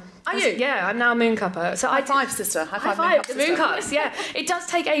cupper. Are you? Yeah, I'm now a moon cupper. So High five, sister. High five, the moon cups, yeah. It does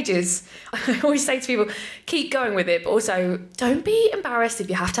take ages. I always say to people, keep going with it, but also don't be embarrassed if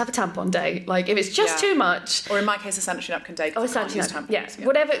you have to have a tampon day. Like, if it's just too much. Or in my case, a sanitary napkin day. Oh, a sanitary napkin. Yeah.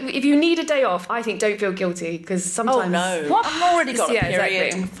 Whatever. If you need a day off, I think don't feel guilty, because sometimes... Oh, no. What? I've already got a period.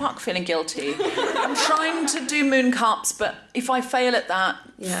 Exactly. Fuck feeling guilty. I'm trying to do moon cups, but if I fail at that...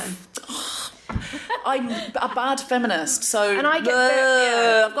 Yeah. I'm a bad feminist, so and I get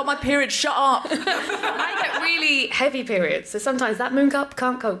I've got my period, shut up. I get really heavy periods, so sometimes that moon cup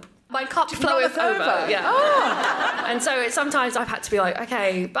can't cope. My cup floweth over. Yeah. Oh. And so sometimes I've had to be like,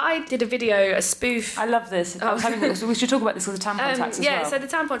 okay, but I did a video, a spoof. I love this. So we should talk about this with the tampon tax as well. Yeah, so the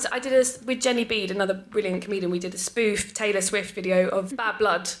tampons, I did with Jenny Bede, another brilliant comedian, we did a spoof Taylor Swift video of Bad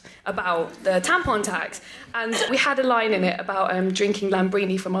Blood about the tampon tax. And we had a line in it about drinking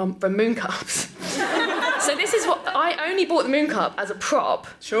Lambrini from moon cups. So this is what, I only bought the moon cup as a prop.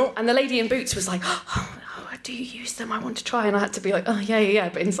 Sure. And the lady in Boots was like, oh, do you use them? I want to try. And I had to be like, oh, yeah.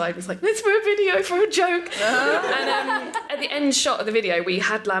 But inside was like, let's do a video for a joke. And at the end shot of the video, we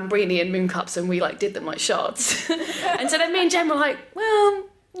had Lambrini and moon cups and we did them like shots. And so then me and Jen were like, well,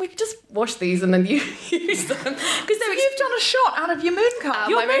 we could just wash these and then you use them. Because you've done a shot out of your moon cup.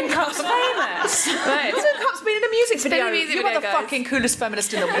 Your moon cup's famous. Right. Your moon cup's been in a music video. You are the fucking coolest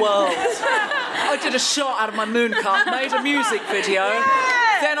feminist in the world. I did a shot out of my moon cup, made a music video. Yeah.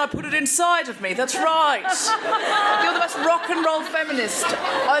 Then I put it inside of me. That's right. You're the most rock and roll feminist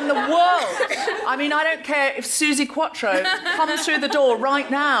in the world. I mean, I don't care if Susie Quattro comes through the door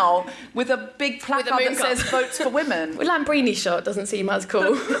right now with a big placard that says "Votes for Women." Well, Lambrini shot doesn't seem as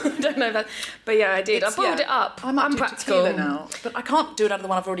cool. I don't know that, but yeah, I did. I boiled it up. I'm practical now, but I can't do it out of the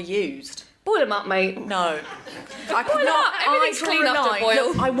one I've already used. Boil them up, mate. No. I boil them up. Everything's clean after a boil.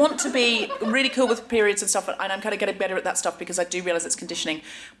 Look, I want to be really cool with periods and stuff, and I'm kind of getting better at that stuff because I do realise it's conditioning,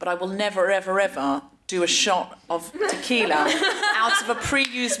 but I will never, ever, ever do a shot of tequila out of a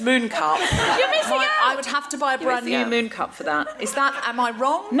pre-used moon cup. You're missing out. I would have to buy a brand new moon cup for that. Am I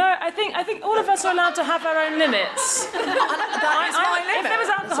wrong? No, I think all of us are allowed to have our own limits. That is my limit. If there was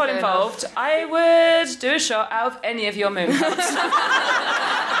alcohol involved, I would do a shot out of any of your moon cups.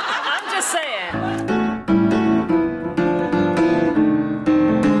 I'm just saying.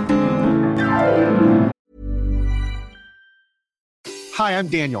 Hi, I'm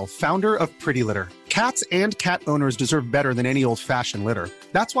Daniel, founder of Pretty Litter. Cats and cat owners deserve better than any old-fashioned litter.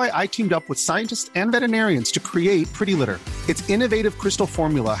 That's why I teamed up with scientists and veterinarians to create Pretty Litter. Its innovative crystal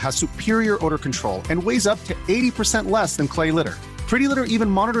formula has superior odor control and weighs up to 80% less than clay litter. Pretty Litter even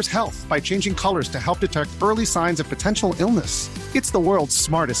monitors health by changing colors to help detect early signs of potential illness. It's the world's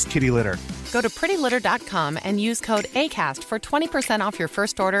smartest kitty litter. Go to prettylitter.com and use code ACAST for 20% off your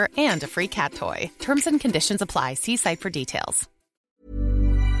first order and a free cat toy. Terms and conditions apply. See site for details.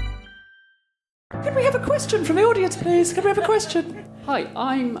 Can we have a question from the audience, please? Can we have a question? Hi,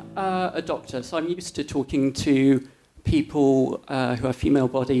 I'm a doctor, so I'm used to talking to people who have female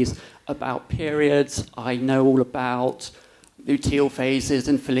bodies about periods. I know all about luteal phases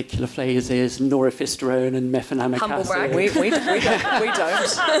and follicular phases, norepinephrine and mefenamic Humble acid. brag. We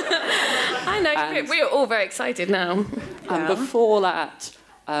don't. I know, we are all very excited now. And before that,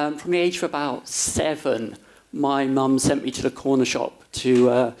 from the age of about 7, my mum sent me to the corner shop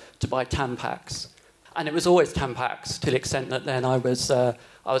to buy Tampax. And it was always Tampax, to the extent that then I was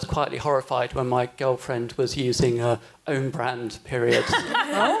quietly horrified when my girlfriend was using own brand period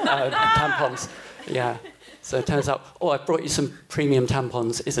tampons. Yeah. So it turns out, I brought you some premium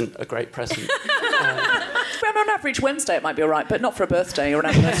tampons isn't a great present. On average Wednesday it might be all right, but not for a birthday or an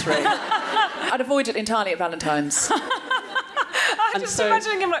anniversary. I'd avoid it entirely at Valentine's. I'm just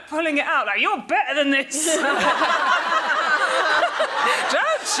imagining him like pulling it out, like, you're better than this.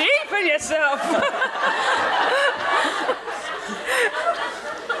 Don't cheapen yourself.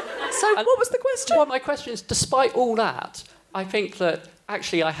 So what was the question? Well, my question is, despite all that, I think that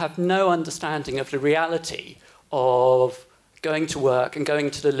actually I have no understanding of the reality of going to work and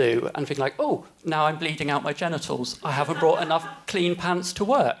going to the loo and thinking like, oh, now I'm bleeding out my genitals. I haven't brought enough clean pants to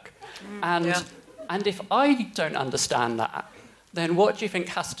work. And if I don't understand that, then what do you think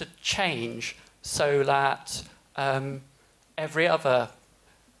has to change so that every other,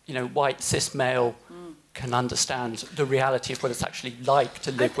 white cis male can understand the reality of what it's actually like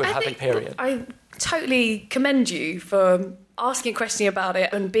to live with having periods? I totally commend you for asking a question about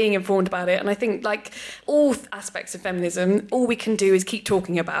it and being informed about it. And I think, like all aspects of feminism, all we can do is keep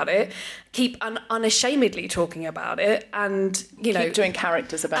talking about it, keep unashamedly talking about it, and keep doing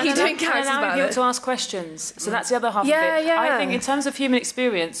characters about it. And allow people to ask questions. So that's the other half of it. I think in terms of human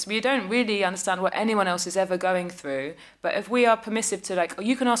experience, we don't really understand what anyone else is ever going through. But if we are permissive to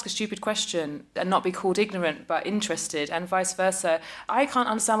you can ask a stupid question and not be called ignorant but interested, and vice versa. I can't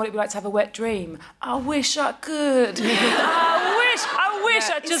understand what it'd be like to have a wet dream. I wish I could. I wish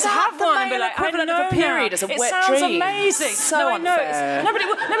I'd just have one and be like, equivalent of a period as a wet dream. It sounds amazing. So unfair. No, but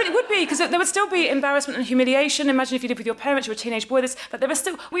it would be, because there would still be embarrassment and humiliation. Imagine if you lived with your parents, you were a teenage boy. But there are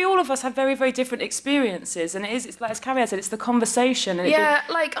still, all of us have very, very different experiences, and it's like, as Cariad said, it's the conversation. And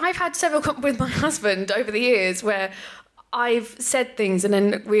I've had several with my husband over the years where I've said things and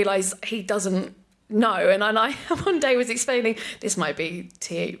then realise he doesn't know. And I one day was explaining, this might be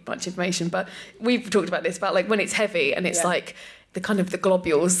too much information, but we've talked about this, about when it's heavy and it's like the kind of the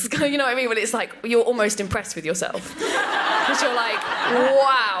globules, you know what I mean? When it's like you're almost impressed with yourself. Because you're like,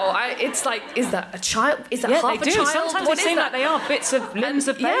 wow, it's like, is that a child? Is that half a child? Sometimes it seems like they are bits of limbs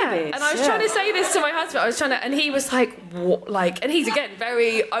of babies. And I was trying to say this to my husband. And he was like, what? And he's again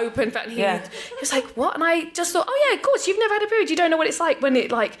very open. And he was like, what? And I just thought, oh yeah, of course, you've never had a period. You don't know what it's like when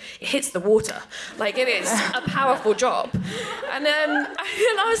it hits the water. It is a powerful drop. And then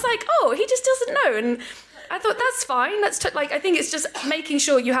I was like, oh, he just doesn't know. And I thought, that's fine. I think it's just making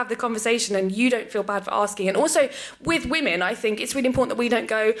sure you have the conversation and you don't feel bad for asking. And also with women, I think it's really important that we don't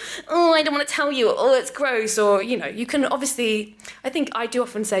go, oh, I don't want to tell you, oh, it's gross. Or, you can obviously, I think I do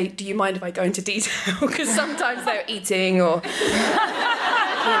often say, do you mind if I go into detail? Because sometimes they're eating or,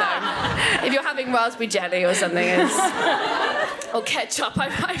 if you're having raspberry jelly or something, or ketchup. I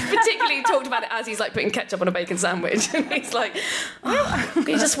particularly talked about it as he's putting ketchup on a bacon sandwich. And he's like, oh,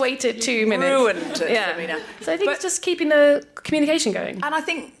 you just waited 2 minutes. Ruined it for me now. So I think it's just keeping the communication going. And I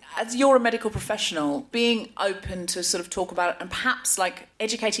think, as you're a medical professional, being open to sort of talk about it and perhaps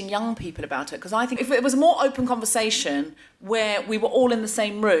educating young people about it, because I think if it was a more open conversation where we were all in the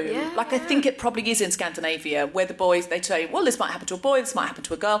same room, I think it probably is in Scandinavia, where the boys, they tell you, well, this might happen to a boy, this might happen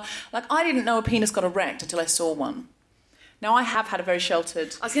to a girl. I didn't know a penis got erect until I saw one. Now, I have had a very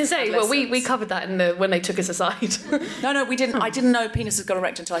sheltered... I was going to say, well, we covered that when they took us aside. No, we didn't. I didn't know penises got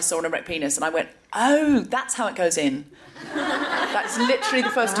erect until I saw an erect penis, and I went, oh, that's how it goes in. That's literally the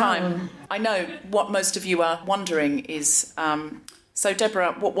first time. I know what most of you are wondering is, so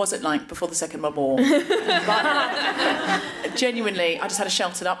Deborah, what was it like before the Second World War? But genuinely, I just had a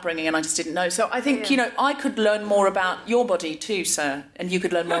sheltered upbringing and I just didn't know. So I think, I could learn more about your body too, sir, and you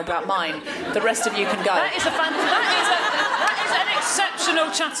could learn more about mine. The rest of you can go. That is an exceptional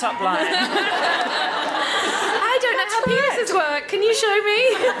chat-up line. I don't know how penises work. Can you show me?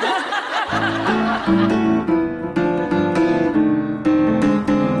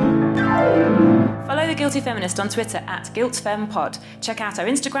 Follow The Guilty Feminist on Twitter @GuiltFemPod. Check out our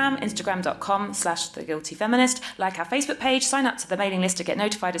Instagram, instagram.com/TheGuiltyFeminist. Like our Facebook page, sign up to the mailing list to get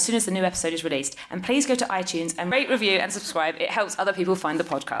notified as soon as the new episode is released. And please go to iTunes and rate, review and subscribe. It helps other people find the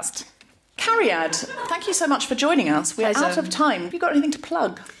podcast. Cariad, thank you so much for joining us. We're out of time. Have you got anything to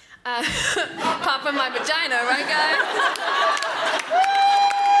plug? Apart from my vagina, right, guys?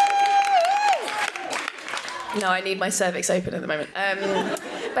 No, I need my cervix open at the moment.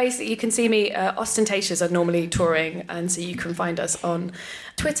 Basically, you can see me. Ostentatious are normally touring, and so you can find us on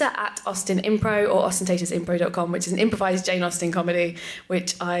Twitter @AustinImpro or OstentatiousImpro.com, which is an improvised Jane Austen comedy,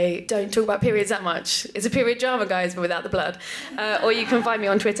 which I don't talk about periods that much. It's a period drama, guys, but without the blood. Or you can find me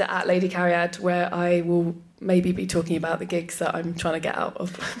on Twitter @LadyCariad, where I will maybe be talking about the gigs that I'm trying to get out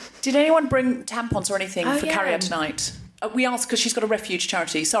of. Did anyone bring tampons or anything for yeah. Cariad tonight? We asked because she's got a refuge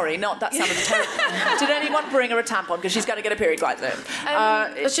charity. Sorry, that sounded terrible. Did anyone bring her a tampon because she's going to get a period quite soon?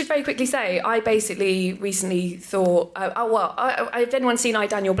 I should very quickly say, I basically recently thought, I've anyone seen I,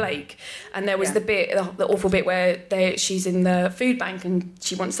 Daniel Blake? And there was the awful bit where she's in the food bank and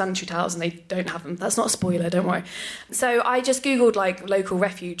she wants sanitary towels and they don't have them. That's not a spoiler, don't worry. So I just Googled like local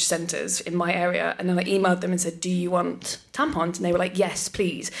refuge centres in my area, and then I emailed them and said, do you want tampons? And they were like, yes,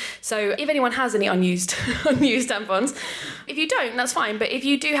 please. So if anyone has any unused tampons, if you don't, that's fine. But if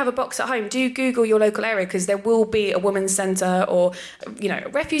you do have a box at home, do Google your local area, because there will be a women's centre or, a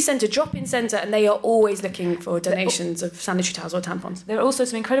refuge centre, drop-in centre, and they are always looking for donations of sanitary towels or tampons. There are also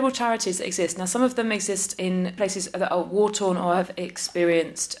some incredible charities that exist. Now, some of them exist in places that are war-torn or have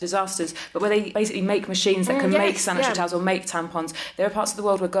experienced disasters, but where they basically make machines that can make sanitary towels or make tampons. There are parts of the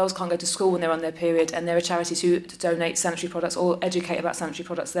world where girls can't go to school when they're on their period, and there are charities who donate sanitary products or educate about sanitary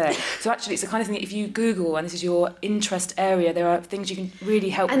products there. So actually, it's the kind of thing that if you Google, and this is your interest area, there are things you can really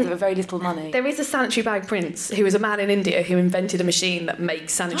help with very little money. There is a sanitary bag prince who is a man in India who invented a machine that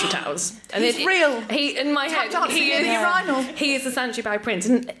makes sanitary towels. And he's real. He, in my head, he is the sanitary bag prince.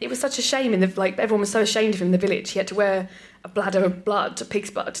 And it was such a shame everyone was so ashamed of him in the village. He had to wear a bladder of blood, a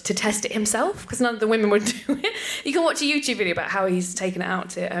pig's blood, to test it himself, because none of the women would do it. You can watch a YouTube video about how he's taken it out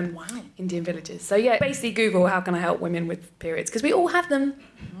to Indian villages. So basically Google how can I help women with periods, because we all have them.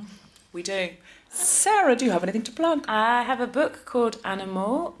 Mm-hmm. We do. Sarah, do you have anything to plug? I have a book called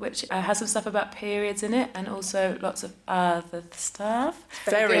Animal, which has some stuff about periods in it and also lots of other stuff.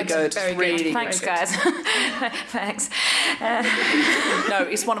 Very good. Really Thanks, good. guys. Thanks. No,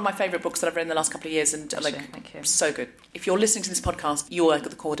 it's one of my favourite books that I've read in the last couple of years, and Thank you. So good. If you're listening to this podcast, you're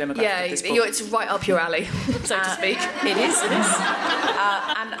the core demographic of this book. It's right up your alley, so to speak. It is.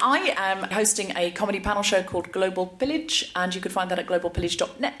 And I am hosting a comedy panel show called Global Pillage, and you can find that at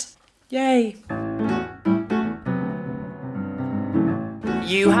globalpillage.net. Yay!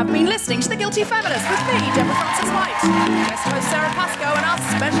 You have been listening to The Guilty Feminist with me, Deborah Frances White, guest host Sarah Pascoe, and our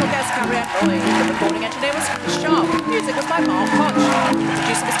special guest Cariad Lloyd. The recording engineer was Chris Sharp. Music was by Mark Hodge.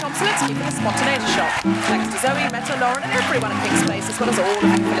 Producer was Tom Salinsky from The Spontaneity Shop. Thanks to Zoe, Meta, Lauren, and everyone at King's Place, as well as all of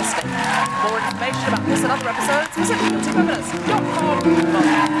you for listening. More information about this and other episodes visit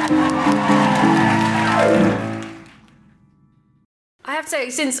guiltyfeminist.com. I have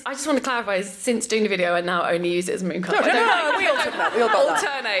to say, I just want to clarify, since doing the video, I now only use it as a moon colour. No, we all took that. We all got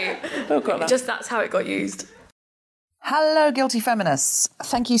that. Alternate. Just that's how it got used. Hello, Guilty Feminists.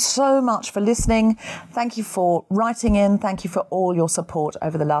 Thank you so much for listening. Thank you for writing in. Thank you for all your support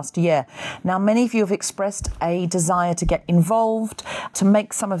over the last year. Now, many of you have expressed a desire to get involved, to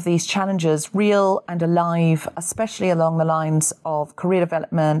make some of these challenges real and alive, especially along the lines of career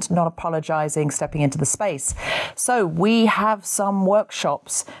development, not apologising, stepping into the space. So we have some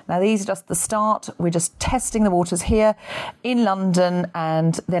workshops. Now, these are just the start. We're just testing the waters here in London,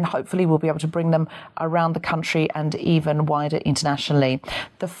 and then hopefully we'll be able to bring them around the country and even wider internationally.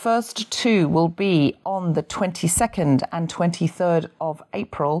 The first two will be on the 22nd and 23rd of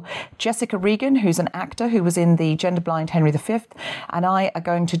April. Jessica Regan, who's an actor who was in the Gender Blind Henry V, and I are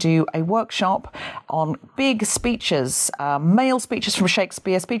going to do a workshop on big speeches, male speeches from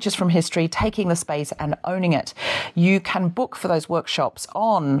Shakespeare, speeches from history, taking the space and owning it. You can book for those workshops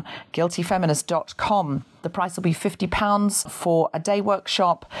on guiltyfeminist.com. The price will be £50 for a day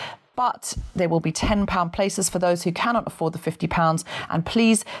workshop, but there will be £10 places for those who cannot afford the £50. And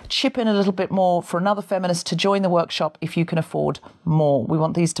please chip in a little bit more for another feminist to join the workshop if you can afford more. We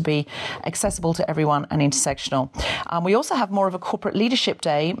want these to be accessible to everyone and intersectional. We also have more of a corporate leadership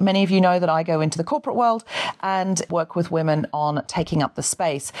day. Many of you know that I go into the corporate world and work with women on taking up the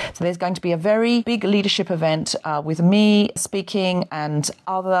space. So there's going to be a very big leadership event with me speaking and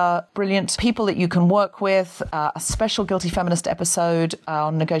other brilliant people that you can work with. A special Guilty Feminist episode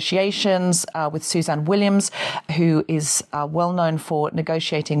on negotiations with Suzanne Williams, who is well known for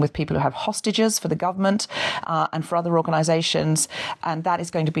negotiating with people who have hostages for the government and for other organisations. And that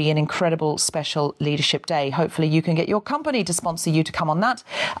is going to be an incredible special leadership day. Hopefully you can get your company to sponsor you to come on that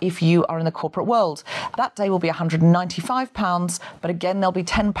if you are in the corporate world. That day will be £195, but again, there'll be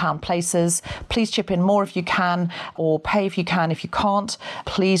 £10 places. Please chip in more if you can, or pay if you can. If you can't,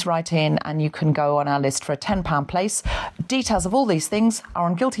 please write in and you can go on our list for a £10 place. Details of all these things are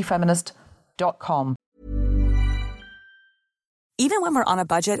on guiltyfeminist.com. Even when we're on a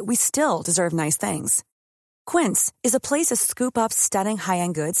budget, we still deserve nice things. Quince is a place to scoop up stunning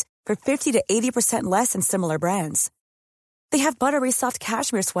high-end goods for 50 to 80% less than similar brands. They have buttery soft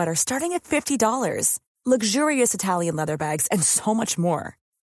cashmere sweaters starting at $50, luxurious Italian leather bags, and so much more.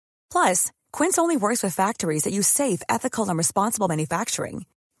 Plus, Quince only works with factories that use safe, ethical, and responsible manufacturing.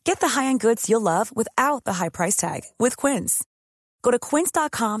 Get the high-end goods you'll love without the high price tag with Quince. Go to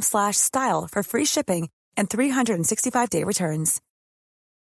quince.com/style for free shipping and 365-day returns.